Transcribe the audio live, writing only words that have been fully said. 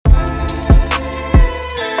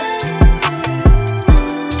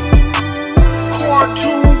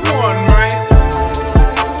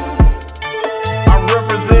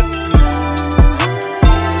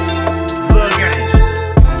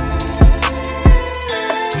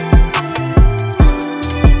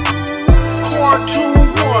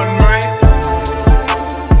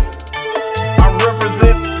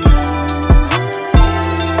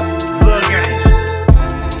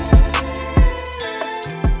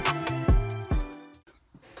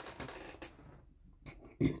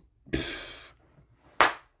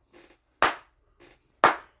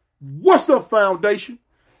up, Foundation?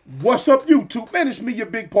 What's up, YouTube? Man, it's me, your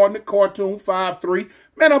big partner, Cartoon 53.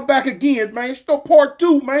 Man, I'm back again, man. It's still part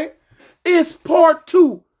 2, man. It's part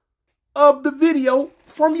 2 of the video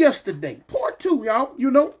from yesterday. Part 2, y'all, you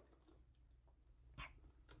know.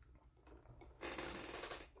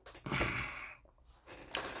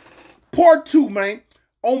 Part 2, man,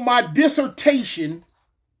 on my dissertation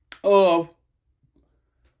of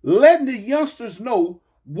letting the youngsters know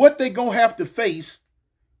what they're going to have to face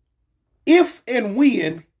if and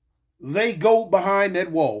when they go behind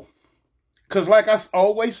that wall. Because like I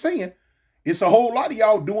always saying, it's a whole lot of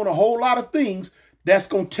y'all doing a whole lot of things that's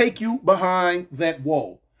going to take you behind that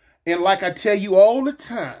wall. And like I tell you all the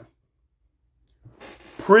time,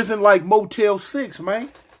 prison like Motel 6, man,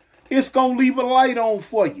 it's going to leave a light on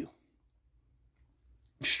for you.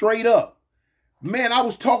 Straight up. Man, I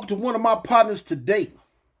was talking to one of my partners today.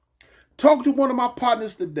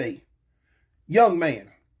 Young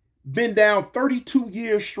man, been down 32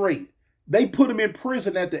 years straight. They put him in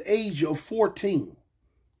prison at the age of 14.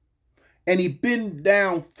 And he been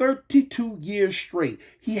down 32 years straight.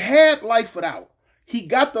 He had life without. He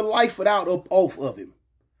got the life without up off of him.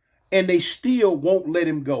 And they still won't let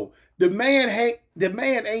him go. The man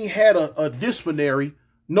ain't had a disciplinary,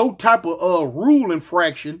 no type of rule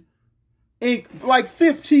infraction in like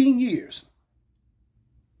 15 years.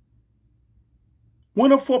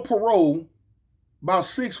 Went up for parole about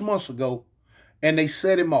 6 months ago, and they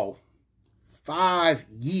set him off. 5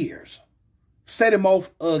 years. Set him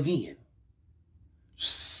off again.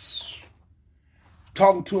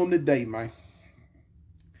 Talking to him today, man.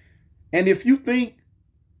 And if you think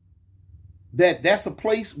that that's a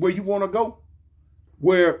place where you want to go,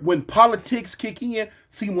 where when politics kick in,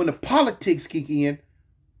 see, when the politics kick in,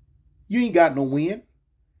 you ain't got no win.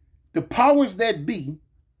 The powers that be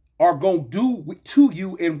are going to do to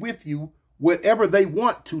you and with you whatever they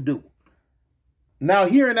want to do. Now,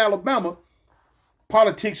 here in Alabama,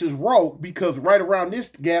 politics is raw because right around this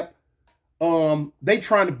gap, they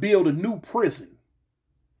trying to build a new prison.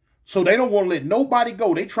 So they don't want to let nobody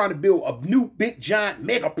go. They trying to build a new big giant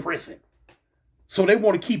mega prison. So they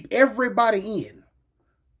want to keep everybody in.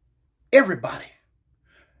 Everybody.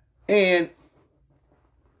 And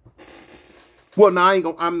well,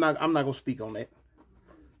 no, I'm not gonna speak on that.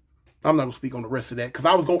 I'm not gonna speak on the rest of that because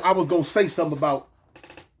I was gonna say something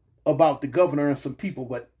about the governor and some people,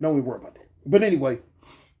 but don't even worry about that. But anyway,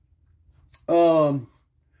 on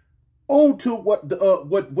to what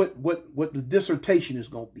the dissertation is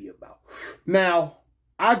gonna be about. Now,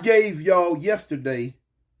 I gave y'all yesterday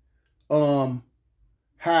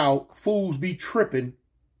how fools be tripping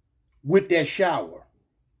with that shower,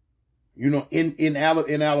 you know, in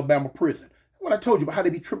Alabama prison. What I told you about how they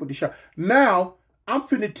be tripping with the shower. Now, I'm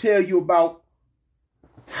finna tell you about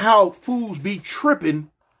how fools be tripping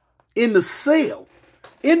in the cell.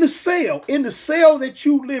 In the cell that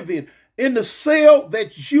you live in the cell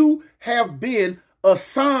that you have been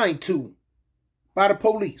assigned to by the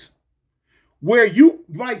police. Where you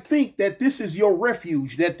might think that this is your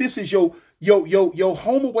refuge, that this is your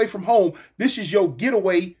home away from home. This is your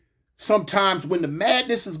getaway. Sometimes when the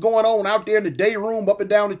madness is going on out there in the day room, up and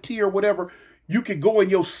down the tier, whatever, you can go in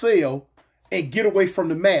your cell and get away from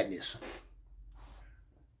the madness.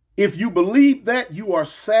 If you believe that, you are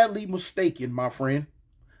sadly mistaken, my friend.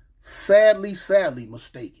 Sadly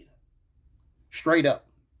mistaken. Straight up.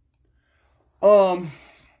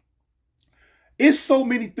 It's so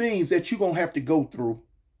many things that you're going to have to go through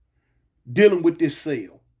dealing with this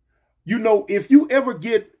cell. You know, if you ever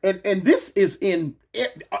get, and this is in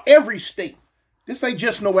every state. This ain't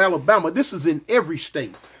just no Alabama. This is in every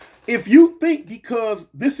state. If you think because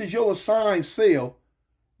this is your assigned cell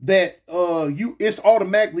that it's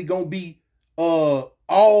automatically gonna be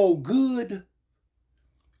all good,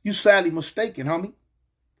 you sadly mistaken, homie.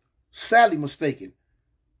 Sadly mistaken.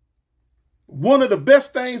 One of the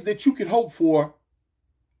best things that you can hope for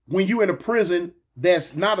when you're in a prison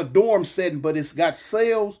that's not a dorm setting, but it's got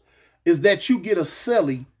cells, is that you get a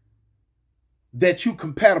cellie that you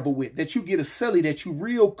compatible with, that you get a cellie that you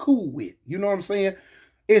real cool with. You know what I'm saying?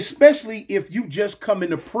 Especially if you just come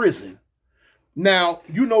into prison. Now,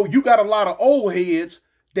 you know, you got a lot of old heads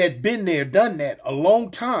that been there, done that a long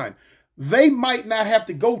time. They might not have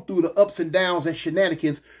to go through the ups and downs and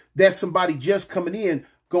shenanigans that somebody just coming in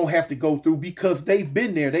gonna have to go through because they've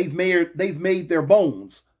been there. They've made their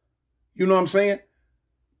bones. You know what I'm saying?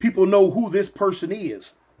 People know who this person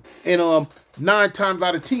is. And 9 times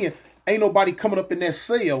out of 10, ain't nobody coming up in that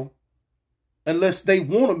cell unless they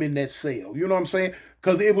want them in that cell. You know what I'm saying?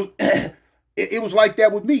 Because it was it was like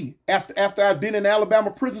that with me. After I'd been in the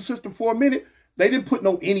Alabama prison system for a minute, they didn't put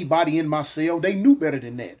anybody in my cell. They knew better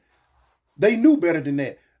than that. They knew better than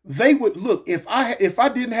that. They would look, if I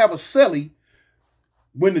didn't have a celly,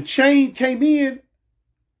 when the chain came in,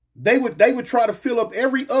 they would try to fill up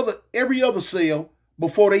every other cell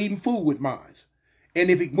before they even fool with mine. And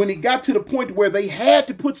when it got to the point where they had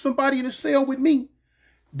to put somebody in a cell with me,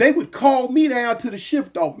 they would call me down to the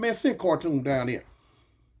shift off. Man, send Cartoon down there.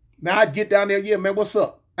 Now I'd get down there, yeah, man, what's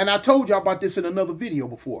up? And I told y'all about this in another video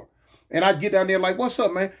before. And I'd get down there like, what's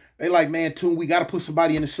up, man? They like, man, Toon, we got to put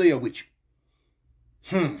somebody in the cell with you.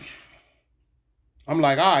 I'm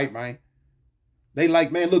like, all right, man. They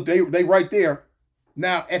like, man, look, they right there.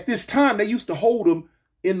 Now, at this time, they used to hold them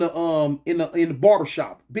in the barber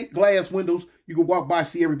shop. Big glass windows. You can walk by,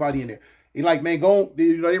 see everybody in there. They like, man, go,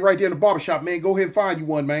 they right there in the barber shop, man. Go ahead and find you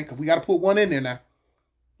one, man, because we got to put one in there now.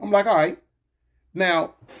 I'm like, all right.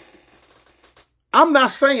 Now, I'm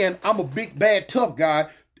not saying I'm a big, bad, tough guy,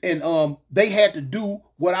 and they had to do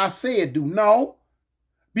what I said do. No,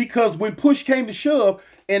 because when push came to shove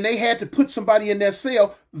and they had to put somebody in that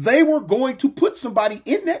cell, they were going to put somebody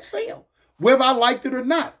in that cell, whether I liked it or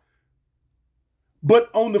not. But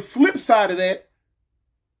on the flip side of that,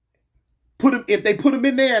 if they put them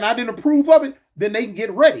in there and I didn't approve of it, then they can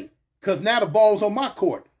get ready, because now the ball's on my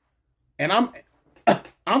court, and I'm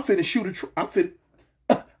finna shoot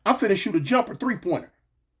I'm finna shoot a jumper 3-pointer.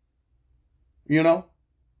 You know?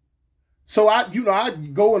 So I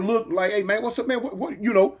go and look like, hey man, what's up, man? What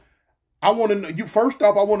I want to know. First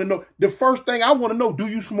off, I want to know. The first thing I want to know, do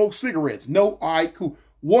you smoke cigarettes? No? All right, cool.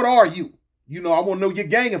 What are you? I want to know your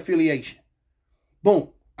gang affiliation. Boom.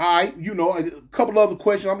 All right, a couple other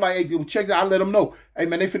questions. I'm like, hey, check that. I let them know. Hey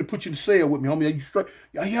man, they finna put you in the cell with me, homie. Are you straight?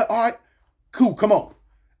 Yeah, all right. Cool, come on.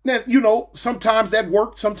 Now, sometimes that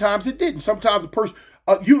worked, sometimes it didn't. Sometimes a person,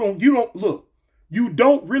 you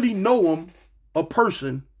don't really know a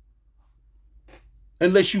person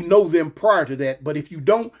unless you know them prior to that. But if you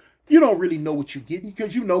don't really know what you're getting,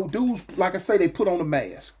 because dudes, like I say, they put on a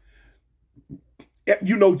mask.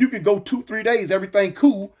 You can go 2-3 days, everything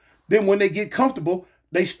cool. Then when they get comfortable,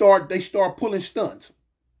 they start pulling stunts.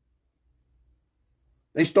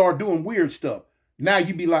 They start doing weird stuff. Now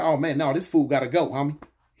you be like, oh man, no, this fool gotta go, homie.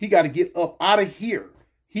 He gotta get up out of here.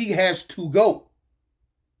 He has to go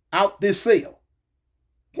out this cell.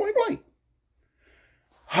 Point blank.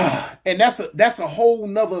 And that's a whole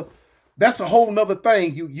nother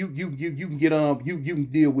thing you can get you can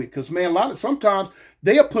deal with. Because man, sometimes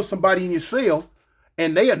they'll put somebody in your cell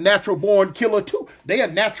and they a natural born killer too. They a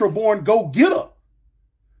natural born go-getter.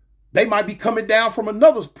 They might be coming down from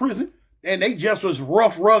another prison and they just as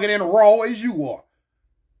rough, rugged, and raw as you are.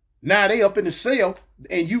 Now they up in the cell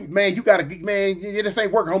and you gotta get, man, this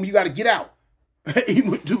ain't working, homie. You gotta get out. He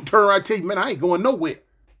would turn around and tell you, man, I ain't going nowhere.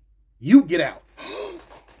 You get out.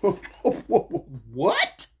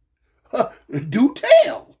 What? Do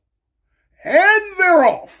tell. And they're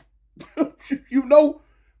off.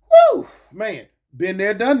 Whoo, man, been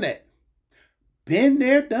there, done that. Been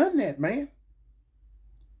there, done that, man.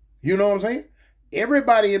 You know what I'm saying?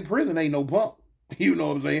 Everybody in prison ain't no punk. You know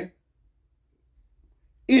what I'm saying?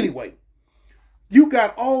 Anyway, you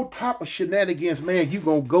got all type of shenanigans, man, you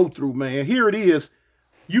gonna go through, man. Here it is.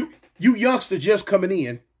 You youngster just coming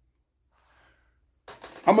in.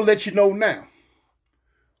 I'm gonna let you know now.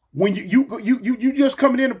 When you just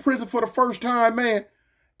coming into prison for the first time, man,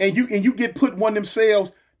 and you get put in one of them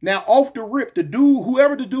cells. Now off the rip,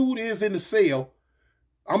 whoever the dude is in the cell,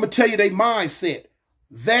 I'm gonna tell you their mindset.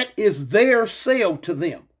 That is their cell to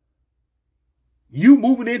them. You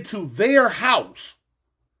moving into their house.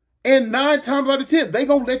 And 9 times out of 10, they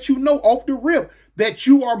gonna let you know off the rip that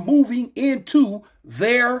you are moving into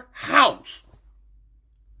their house.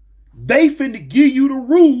 They finna give you the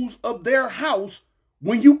rules of their house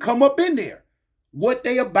when you come up in there. What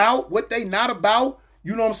they about, what they not about,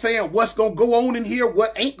 you know what I'm saying? What's gonna go on in here,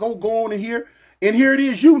 what ain't gonna go on in here. And here it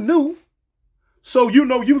is, you knew. So you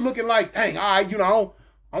looking like, dang, all right,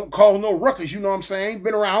 I don't call no ruckus, you know what I'm saying? Ain't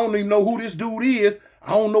been around, I don't even know who this dude is.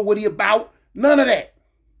 I don't know what he about. None of that.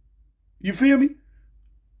 You feel me?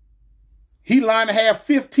 He lying to have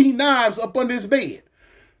 15 knives up under his bed.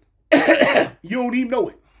 You don't even know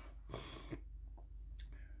it.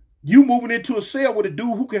 You moving into a cell with a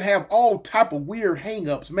dude who can have all type of weird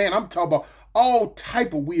hang-ups. Man, I'm talking about all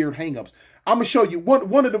type of weird hang-ups. I'm going to show you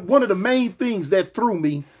one of the main things that threw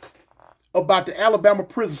me about the Alabama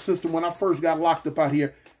prison system when I first got locked up out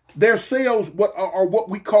here. Their cells are what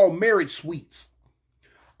we call marriage suites.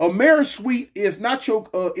 A marriage suite is not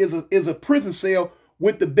is a prison cell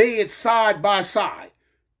with the bed side by side.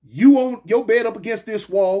 You own your bed up against this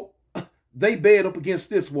wall, they bed up against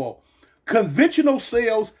this wall. Conventional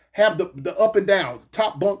cells have the up and down,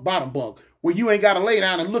 top bunk, bottom bunk, where you ain't got to lay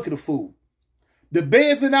down and look at a fool. The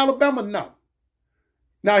beds in Alabama, no.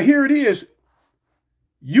 Now here it is.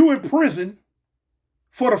 You in prison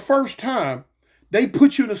for the first time. They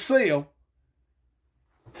put you in a cell.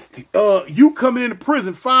 You coming into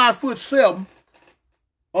prison 5'7",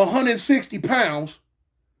 160 pounds.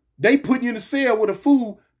 They put you in a cell with a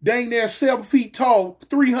fool dang near 7 feet tall,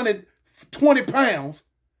 320 pounds.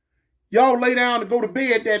 Y'all lay down to go to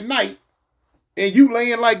bed that night, and you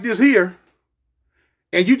laying like this here,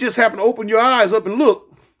 and you just happen to open your eyes up and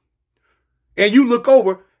look, and you look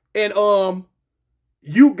over, and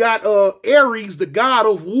you got Ares, the god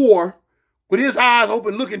of war, with his eyes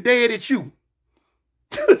open looking dead at you.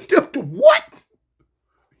 What?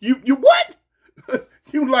 You what?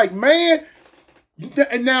 You like, man,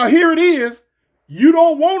 and now here it is. You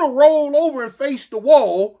don't want to roll over and face the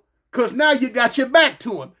wall because now you got your back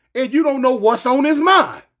to him and you don't know what's on his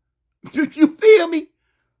mind. You feel me?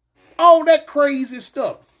 All that crazy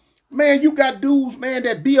stuff. Man, you got dudes, man,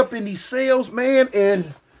 that be up in these cells, man,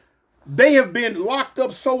 and they have been locked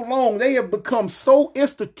up so long. They have become so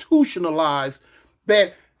institutionalized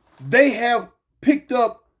that they have picked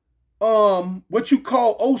up what you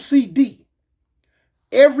call OCD.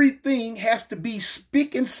 Everything has to be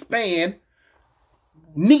spick and span,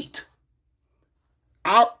 neat.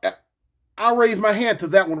 I'll raise my hand to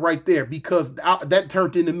that one right there because that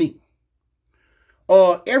turned into me.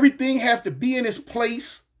 Everything has to be in its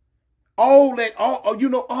place. All of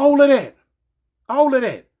that.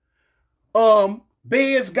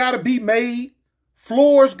 Beds got to be made.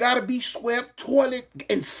 Floors got to be swept. Toilet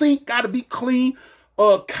and sink got to be clean.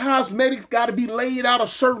 Cosmetics got to be laid out a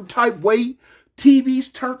certain type way.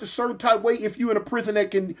 TVs turned a certain type way. If you're in a prison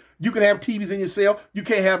you can have TVs in your cell. You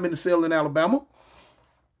can't have them in the cell in Alabama.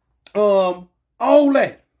 All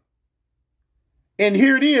that. And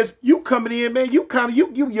here it is. You coming in, man. You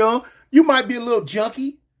young. You might be a little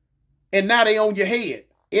junkie. And now they on your head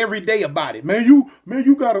every day about it. Man, you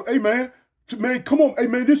gotta, hey man, come on, hey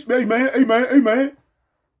man.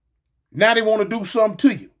 Now they want to do something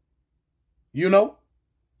to you. You know?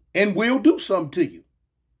 And will do something to you.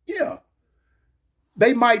 Yeah.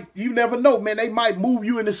 They might, you never know, man. They might move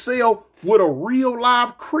you in the cell with a real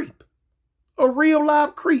live creep. A real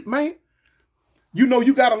live creep, man. You know,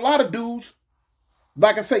 you got a lot of dudes,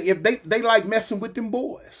 like I say, if they like messing with them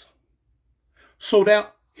boys. So now,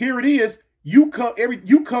 here it is. You come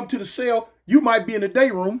to the cell, you might be in the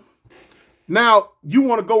day room. Now, you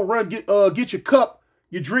want to go run, get your cup,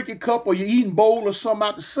 your drinking cup or your eating bowl or something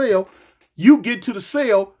out the cell. You get to the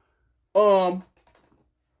cell, wham,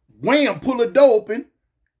 pull the door open,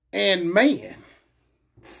 and man,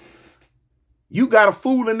 you got a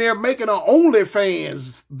fool in there making an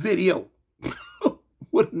OnlyFans video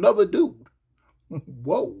with another dude.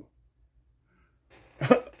 Whoa.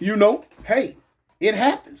 You know, hey, it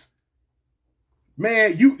happens.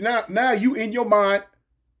 Man, now you in your mind,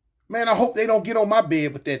 man, I hope they don't get on my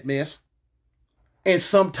bed with that mess. And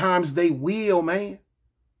sometimes they will, man.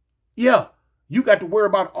 Yeah, you got to worry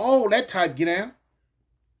about all that type get down.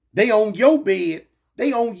 They on your bed.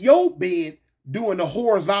 They on your bed doing the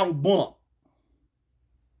horizontal bump.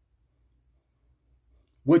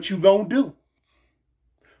 What you gonna do?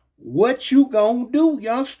 What you gonna do,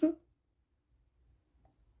 youngster?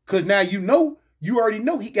 Because now you already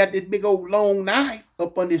know he got this big old long knife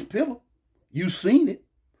up on his pillow. You seen it.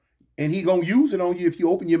 And he gonna use it on you if you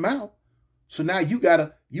open your mouth. So now you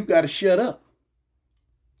gotta shut up.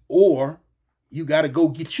 Or you gotta go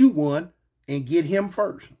get you one and get him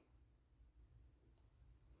first.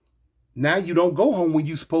 Now you don't go home when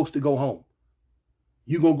you're supposed to go home.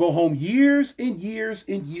 You're going to go home years and years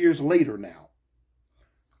and years later now.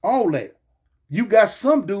 All that. You got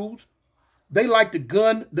some dudes, they like to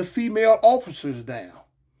gun the female officers down.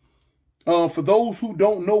 For those who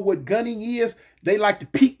don't know what gunning is, they like to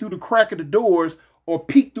peek through the crack of the doors or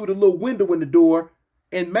peek through the little window in the door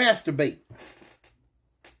and masturbate.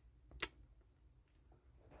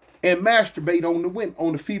 And masturbate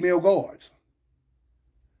on the female guards.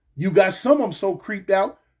 You got some of them so creeped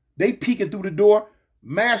out, they peeking through the door,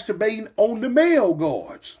 masturbating on the male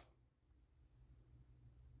guards.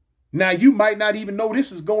 Now, you might not even know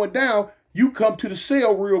this is going down. You come to the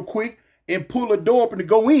cell real quick and pull the door open to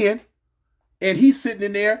go in, and he's sitting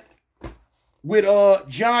in there with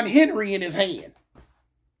John Henry in his hand,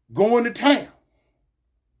 going to town.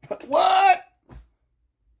 What?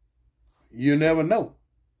 You never know.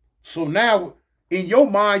 So now, in your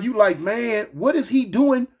mind, you like, man, what is he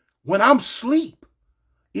doing when I'm asleep?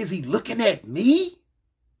 Is he looking at me?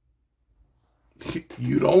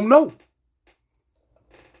 You don't know.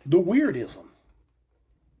 The weirdism.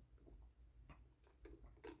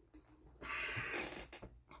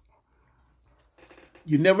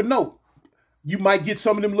 You never know. You might get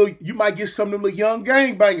some of them little young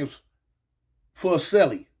gangbangers for a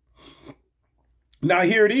celly. Now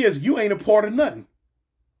here it is, you ain't a part of nothing.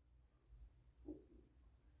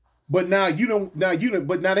 But now they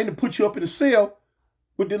done put you up in a cell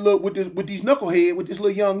with this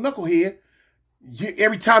little young knucklehead.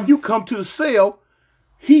 Every time you come to the cell,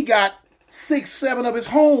 he got 6, 7 of his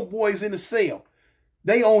homeboys in the cell.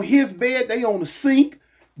 They on his bed, they on the sink,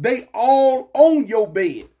 they all on your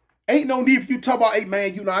bed. Ain't no need for you to talk about, hey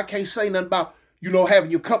man, I can't say nothing about,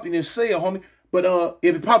 having your company in the cell, homie. But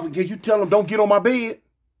if it probably case you tell them don't get on my bed,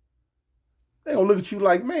 they gonna look at you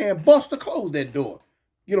like, man, Buster, close that door.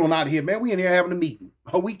 Get on out of here, man. We in here having a meeting.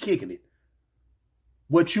 Oh, we kicking it.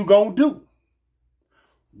 What you gonna do?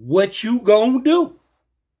 What you gonna do?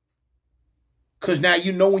 Cause now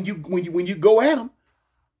when you go at them,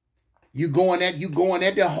 you going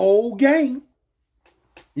at the whole game.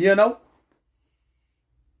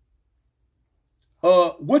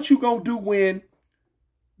 What you gonna do when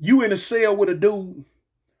you in a cell with a dude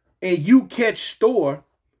and you catch store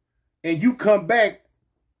and you come back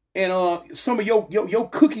and some of your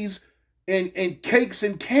cookies and cakes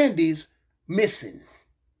and candies missing?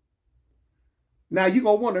 Now you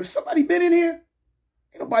gonna wonder, somebody been in here?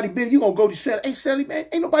 Ain't nobody been. You gonna go to cell? Hey, Sally, man,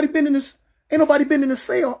 ain't nobody been in this? Ain't nobody been in the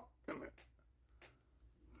cell?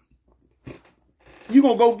 You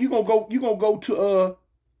gonna go to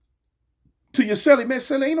your celly, man.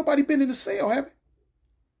 Celly, ain't nobody been in the cell, have it?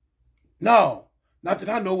 No, not that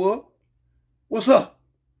I know of. What's up?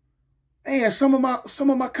 Man, some of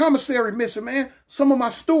my commissary missing, man. Some of my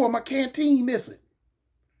store, my canteen missing.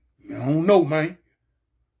 I don't know, man.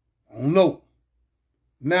 I don't know.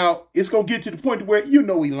 Now, it's going to get to the point where he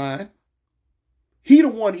lying. He the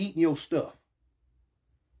one eating your stuff.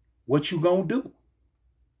 What you going to do?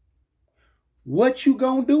 What you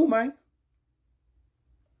going to do, man?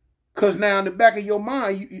 Because now in the back of your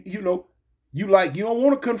mind, you don't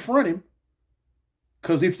want to confront him.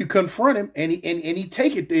 Because if you confront him and he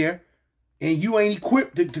take it there, and you ain't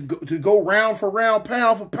equipped to go round for round,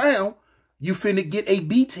 pound for pound, you finna get a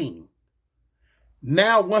beating.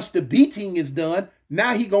 Now, once the beating is done,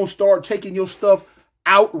 now he gonna start taking your stuff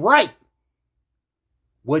outright.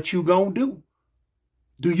 What you gonna do?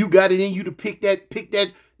 Do you got it in you to pick that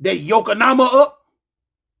Yokonama up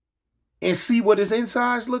and see what his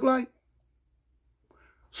insides look like?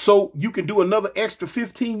 So you can do another extra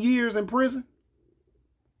 15 years in prison?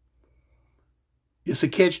 It's a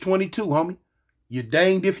catch-22, homie. You're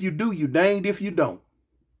danged if you do, you're danged if you don't.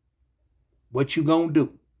 What you gonna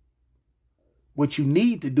do? What you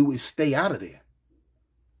need to do is stay out of there.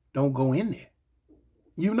 Don't go in there.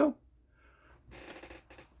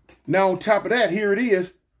 Now, on top of that, here it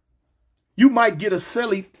is. You might get a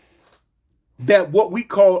celly that what we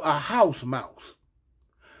call a house mouse.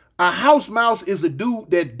 A house mouse is a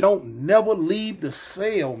dude that don't never leave the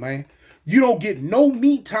cell, man. You don't get no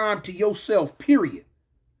me time to yourself, period.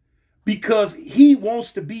 Because he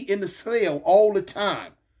wants to be in the cell all the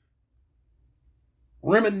time.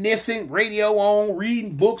 Reminiscing, radio on,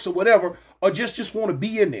 reading books or whatever, or just want to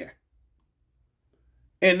be in there.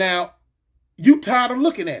 And now, you tired of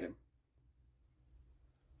looking at him.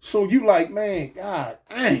 So you like, man, God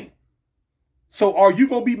dang. So are you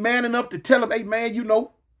going to be man enough to tell him, hey, man,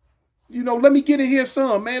 let me get in here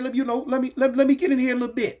some, man. Let me get in here a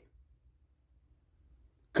little bit.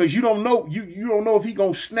 Because you don't know if he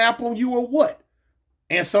gonna snap on you or what.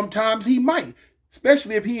 And sometimes he might.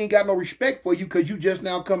 Especially if he ain't got no respect for you because you just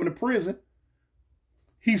now coming to prison.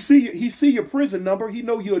 He see your prison number. He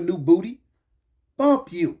know you're a new booty.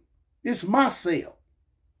 Bump you. It's my cell.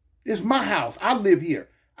 It's my house. I live here.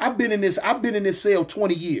 I've been in this cell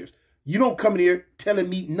 20 years. You don't come in here telling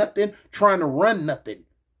me nothing, trying to run nothing.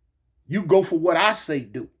 You go for what I say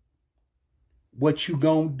do. What you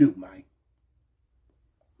gonna do, man?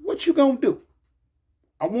 What you gonna do?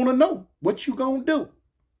 I want to know what you gonna do.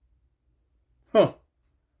 Huh?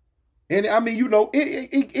 And I mean,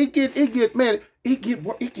 it get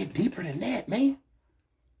deeper than that, man.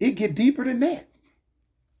 It get deeper than that.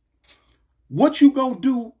 What you gonna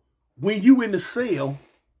do when you in the cell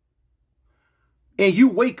and you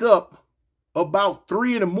wake up about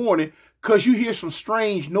 3 in the morning because you hear some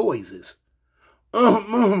strange noises?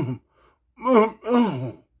 You're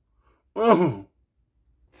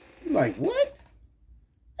like, what?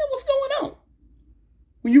 Hey, what's going on?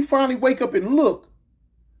 When you finally wake up and look,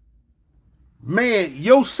 man,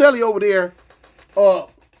 your celly over there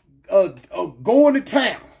going to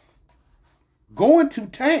town. Going to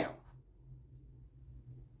town.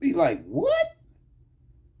 Be like, what?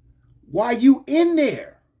 Why you in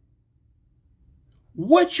there?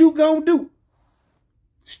 What you gonna do?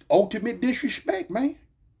 It's the ultimate disrespect, man.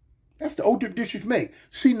 That's the ultimate disrespect.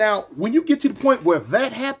 See, now, when you get to the point where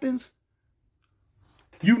that happens,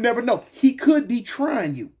 you never know. He could be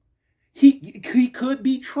trying you. He could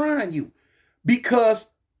be trying you. Because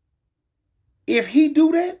if he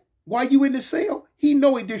do that while you in the cell, he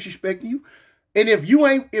know he disrespecting you. And if you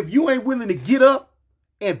ain't willing to get up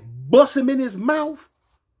and bust him in his mouth,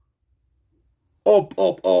 or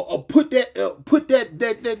put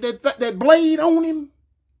that blade on him,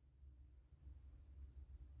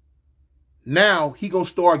 now he gonna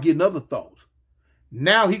start getting other thoughts.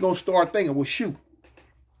 Now he gonna start thinking, well, shoot,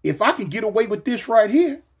 if I can get away with this right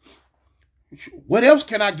here, what else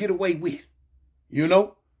can I get away with? You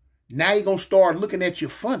know? Now he gonna start looking at you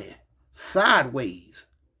funny, sideways.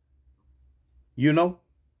 You know?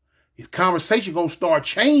 His conversation gonna start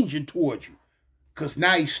changing towards you. Because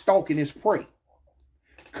now he's stalking his prey.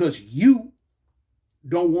 Because you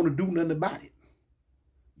don't want to do nothing about it.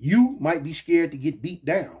 You might be scared to get beat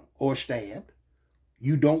down or stabbed.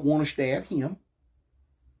 You don't want to stab him.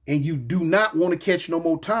 And you do not want to catch no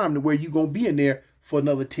more time to where you're going to be in there for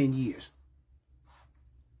another 10 years.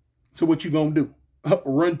 So what you going to do?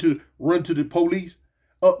 Run to the police?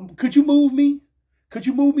 Could you move me? Could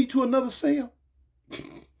you move me to another cell?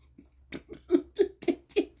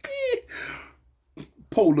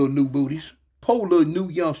 Poor little new booties. Poor little new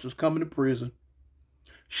youngsters coming to prison.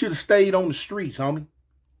 Should have stayed on the streets, homie.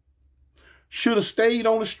 Should have stayed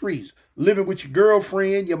on the streets. Living with your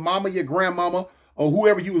girlfriend, your mama, your grandmama, or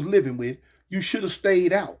whoever you was living with. You should have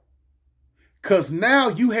stayed out. Because now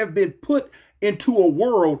you have been put into a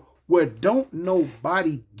world where don't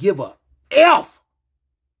nobody give a F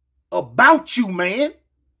about you, man.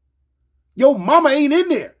 Your mama ain't in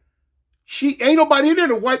there. Ain't nobody in there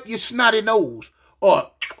to wipe your snotty nose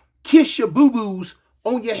or kiss your boo-boos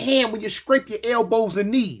on your hand when you scrape your elbows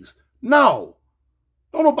and knees. No.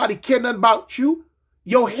 Don't nobody care nothing about you.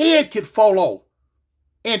 Your head could fall off.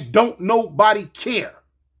 And don't nobody care.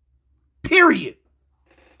 Period.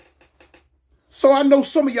 So I know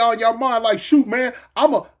some of y'all in y'all mind like, shoot, man,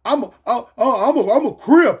 I'm a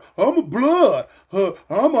Crip. I'm a Blood.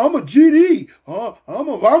 I'm a GD.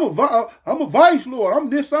 I'm a Vice Lord. I'm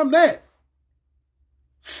this, I'm that.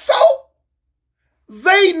 So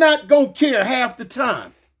they not gonna care half the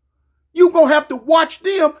time. You gonna have to watch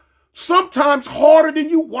them sometimes harder than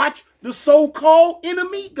you watch the so-called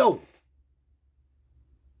enemigo.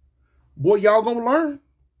 Boy, y'all gonna learn.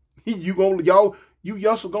 You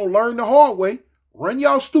youngsters gonna learn the hard way. Run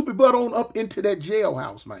y'all stupid butt on up into that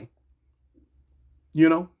jailhouse, man. You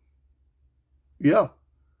know? Yeah.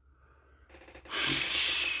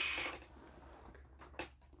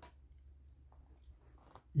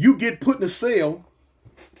 You get put in a cell.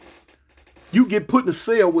 You get put in a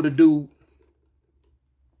cell with a dude.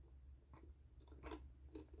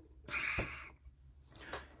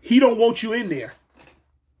 He don't want you in there.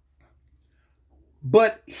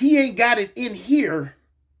 But he ain't got it in here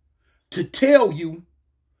to tell you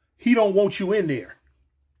he don't want you in there.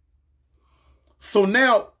 So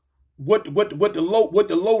now what the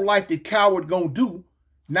low life coward gonna do?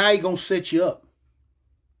 Now he gonna set you up.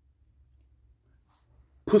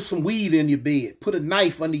 Put some weed in your bed. Put a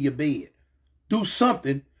knife under your bed. Do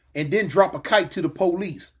something and then drop a kite to the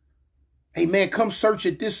police. Hey man, come search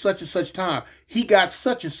at this such and such time. He got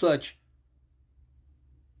such and such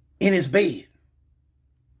in his bed.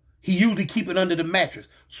 He usually keep it under the mattress.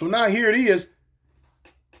 So now here it is.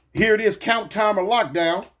 Here it is, count timer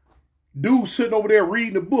lockdown. Dude sitting over there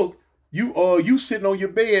reading a book. You sitting on your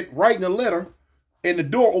bed writing a letter, and the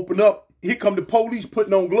door open up. Here come the police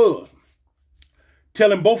putting on gloves.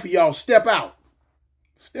 Telling both of y'all, step out.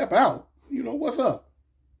 Step out? You know, what's up?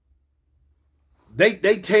 They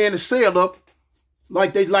tearing the cell up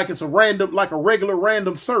like it's a regular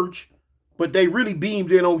random search, but they really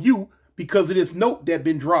beamed in on you because of this note that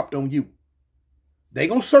been dropped on you. They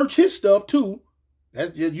gonna search his stuff too.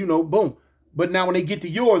 That's just, you know, boom. But now when they get to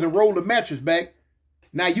yours and roll the mattress back,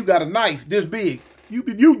 now you got a knife this big.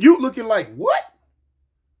 You looking like, what?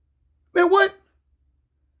 Man, what?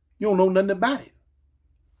 You don't know nothing about it.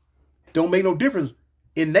 Don't make no difference.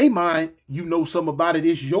 In their mind, you know something about it,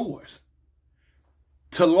 it's yours.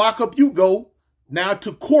 To lock up you go. Now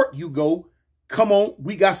to court you go. Come on,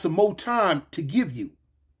 we got some more time to give you.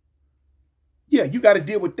 Yeah, you got to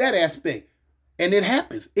deal with that aspect. And it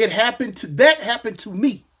happens. That happened to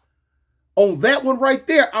me. On that one right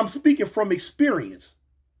there, I'm speaking from experience.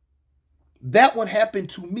 That one happened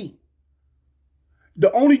to me.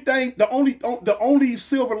 The only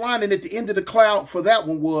silver lining at the end of the cloud for that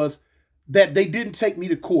one was that they didn't take me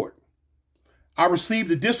to court. I received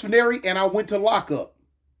a disciplinary and I went to lockup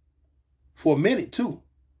for a minute too.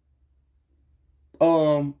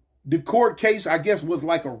 The court case, I guess, was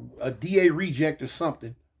like a DA reject or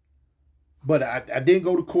something. But I didn't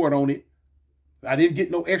go to court on it. I didn't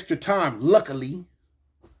get no extra time, luckily.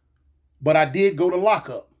 But I did go to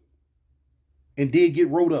lockup. And did get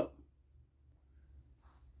rolled up.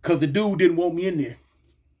 Because the dude didn't want me in there.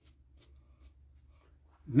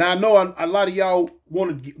 Now, I know a lot of y'all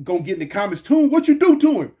want to go get in the comments, Toon, what you do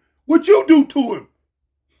to him? What you do to him?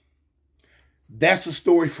 That's a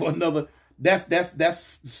story for another. That's the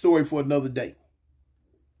story for another day.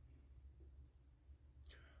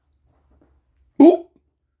 Boop.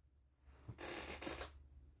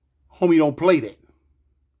 Homie, don't play that.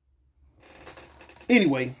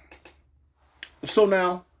 Anyway, so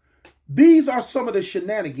now, these are some of the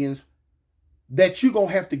shenanigans that you're going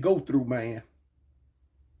to have to go through, man,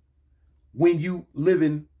 when you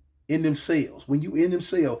living in them cells. When you in them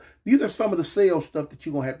cells. These are some of the cell stuff that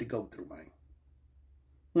you're going to have to go through,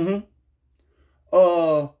 man.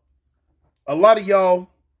 A lot of y'all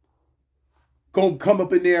gonna come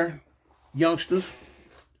up in there, youngsters.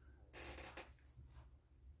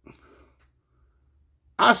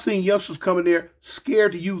 I seen youngsters come in there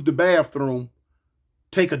scared to use the bathroom,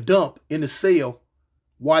 take a dump in the cell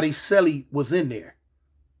while they cellie was in there.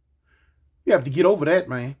 You have to get over that,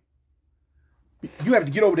 man. You have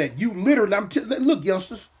to get over that. You literally, look,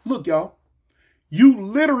 youngsters, look, y'all. You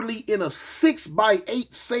literally in a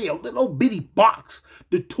 6x8 cell, little bitty box.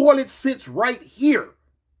 The toilet sits right here.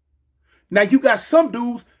 Now you got some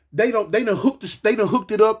dudes, they done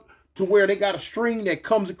hooked it up to where they got a string that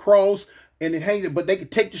comes across and it hangs it, but they can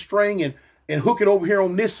take the string and hook it over here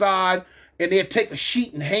on this side, and they'll take a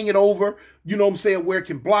sheet and hang it over, you know what I'm saying, where it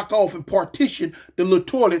can block off and partition the little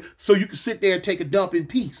toilet so you can sit there and take a dump in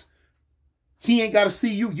peace. He ain't got to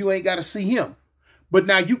see you, you ain't got to see him. But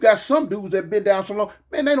now you got some dudes that been down so long,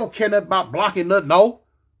 man, they don't care nothing about blocking nothing. No,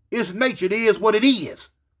 it's nature. It is what it is.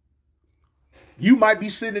 You might be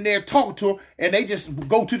sitting there talking to them, and they just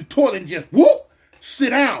go to the toilet and just, whoop,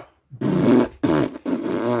 sit down.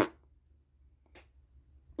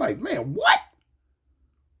 Like, man, what?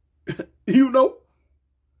 You know?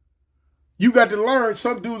 You got to learn,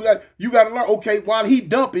 some dudes, you got to learn, okay, while he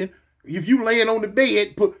dumping, if you laying on the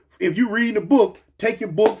bed, if you reading a book, take your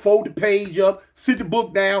book, fold the page up, sit the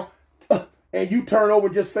book down, and you turn over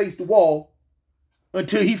and just face the wall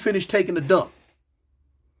until he finished taking the dump.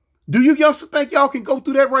 Do you youngsters think y'all can go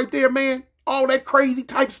through that right there, man? All that crazy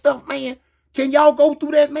type stuff, man? Can y'all go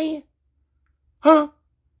through that, man? Huh?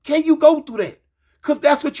 Can you go through that? Because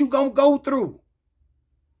that's what you going to go through.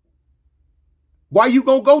 Why you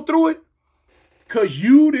going to go through it? Because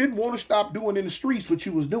you didn't want to stop doing in the streets what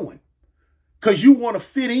you was doing. Because you want to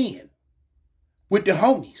fit in with the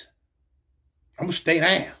homies. I'm going to stay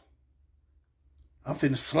down. I'm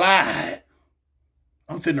finna slide.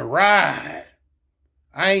 I'm finna ride.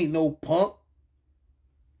 I ain't no punk.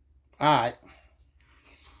 All right.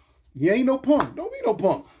 You ain't no punk. Don't be no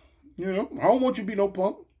punk. You know, I don't want you to be no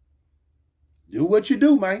punk. Do what you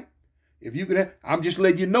do, man. If you can, I'm just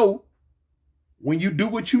letting you know, when you do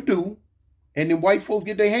what you do, and then white folks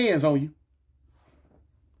get their hands on you,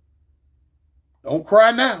 don't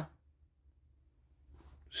cry now.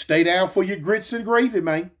 Stay down for your grits and gravy,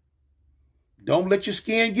 man. Don't let your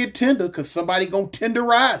skin get tender, because somebody gonna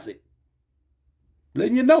tenderize it.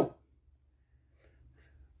 Letting you know.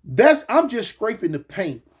 I'm just scraping the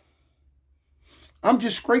paint. I'm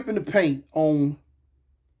just scraping the paint on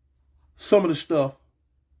some of the stuff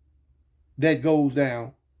that goes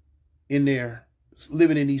down in there,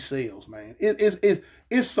 living in these cells, man.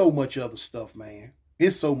 It's so much other stuff, man.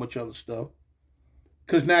 It's so much other stuff.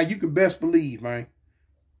 Because now you can best believe, man,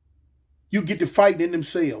 you get to fighting in them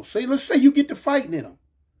cells. Let's say you get to fighting in them.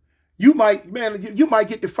 You might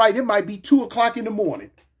get to fight. It might be 2 o'clock in the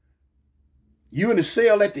morning. You in the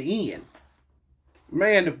cell at the end.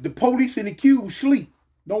 Man, the police in the cube sleep.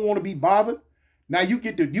 Don't want to be bothered. Now you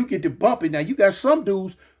get to bumping. Now you got some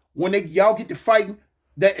dudes, when y'all get to fighting,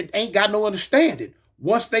 that ain't got no understanding.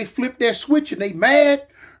 Once they flip that switch and they mad,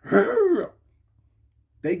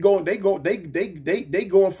 they going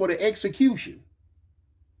for the execution.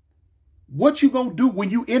 What you gonna do when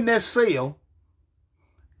you in that cell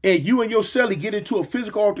and you and your cellie get into a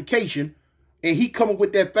physical altercation and he coming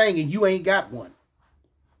with that thing and you ain't got one?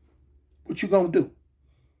 What you gonna do?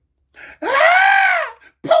 Ah!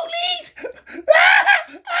 Police! Ah!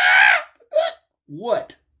 Ah!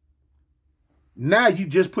 What? Now you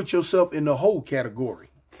just put yourself in the whole category.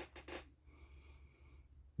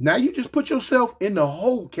 Now you just put yourself in the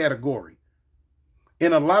whole category.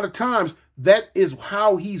 And a lot of times, that is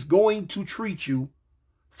how he's going to treat you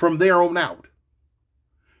from there on out.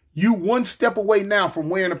 You one step away now from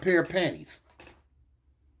wearing a pair of panties.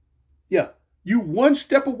 Yeah, you one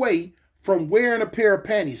step away from wearing a pair of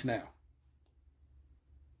panties now.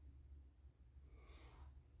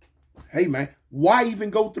 Hey, man, why even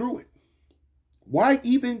go through it? Why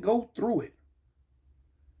even go through it?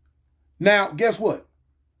 Now, guess what?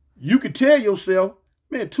 You could tell yourself,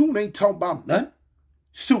 man, Tune ain't talking about nothing.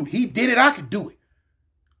 Shoot, he did it, I could do it.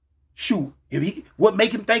 Shoot, what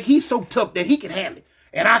make him think he's so tough that he can handle it,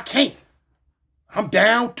 and I can't? I'm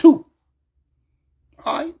down too.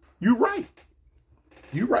 All right, you right.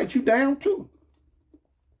 You right, you down too.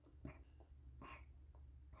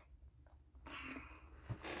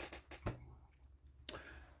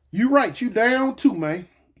 You right, you down too, man.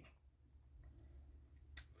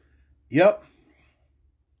 Yep.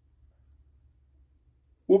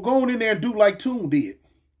 Well, go on in there and do like Tune did.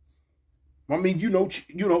 I mean,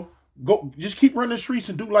 go just keep running the streets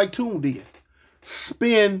and do like Tune did.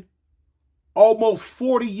 Spend almost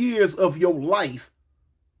 40 years of your life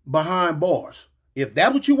behind bars. If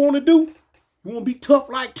that's what you want to do, you want to be tough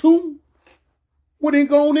like Tune, well then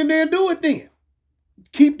go on in there and do it then.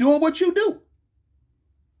 Keep doing what you do.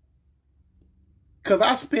 Because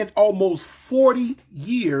I spent almost 40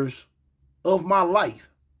 years of my life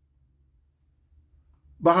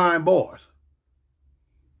behind bars.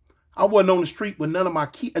 I wasn't on the street with none of my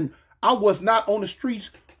kids. And I was not on the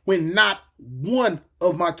streets when not one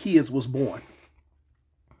of my kids was born.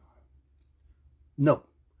 No.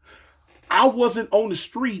 I wasn't on the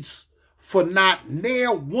streets for not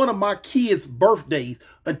near one of my kids' birthdays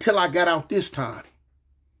until I got out this time.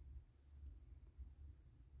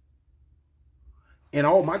 And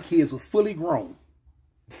all my kids was fully grown.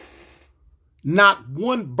 Not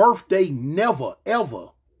one birthday, never, ever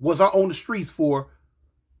was I on the streets for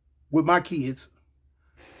with my kids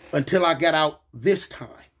until I got out this time.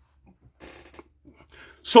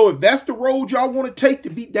 So if that's the road y'all want to take, to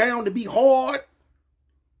be down, to be hard,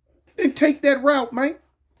 then take that route, man.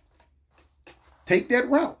 Take that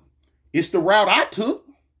route. It's the route I took.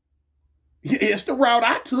 It's the route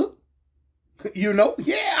I took. You know?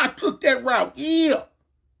 Yeah, I took that route. Yeah.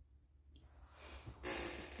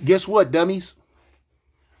 Guess what, dummies?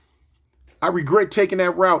 I regret taking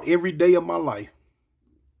that route every day of my life.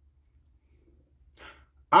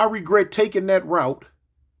 I regret taking that route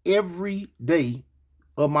every day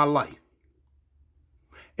of my life.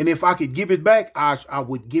 And if I could give it back, I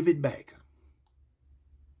would give it back.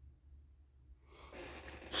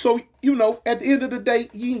 So, at the end of the day,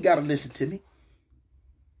 you ain't got to listen to me.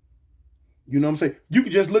 You know what I'm saying? You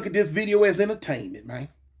can just look at this video as entertainment, man.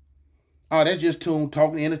 Oh, that's just Tune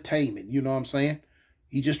talking entertainment. You know what I'm saying?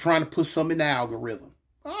 He just trying to put something in the algorithm.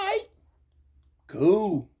 All right.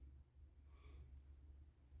 Cool.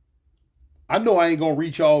 I know I ain't going to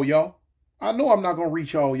reach all y'all. I know I'm not going to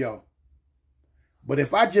reach all y'all. But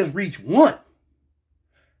if I just reach one,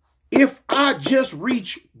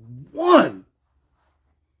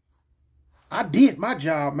 I did my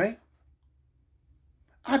job, man.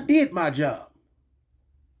 I did my job.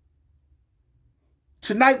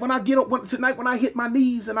 Tonight when I get up, tonight when I hit my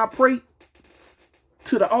knees and I pray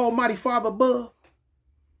to the Almighty Father above,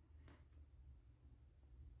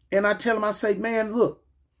 and I tell him, I say, man, look,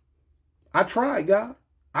 I tried, God.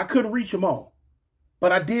 I couldn't reach them all,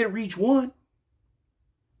 but I did reach one.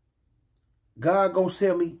 God gonna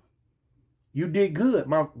tell me, you did good.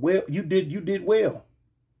 You did well.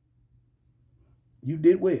 You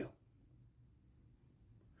did well.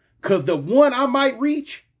 Because the one I might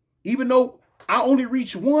reach, even though I only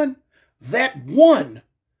reach one, that one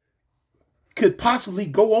could possibly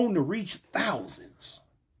go on to reach thousands.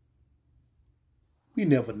 We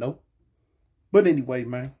never know. But anyway,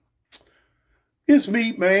 man, it's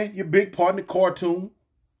me, man, your big partner, Cartoon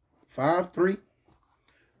 5'3".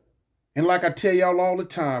 And like I tell y'all all the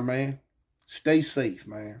time, man, stay safe,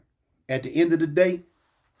 man. At the end of the day,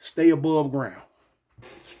 stay above ground.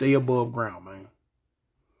 Stay above ground, man.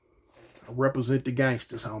 I represent the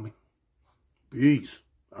gangsters, homie. Peace.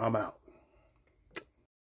 I'm out.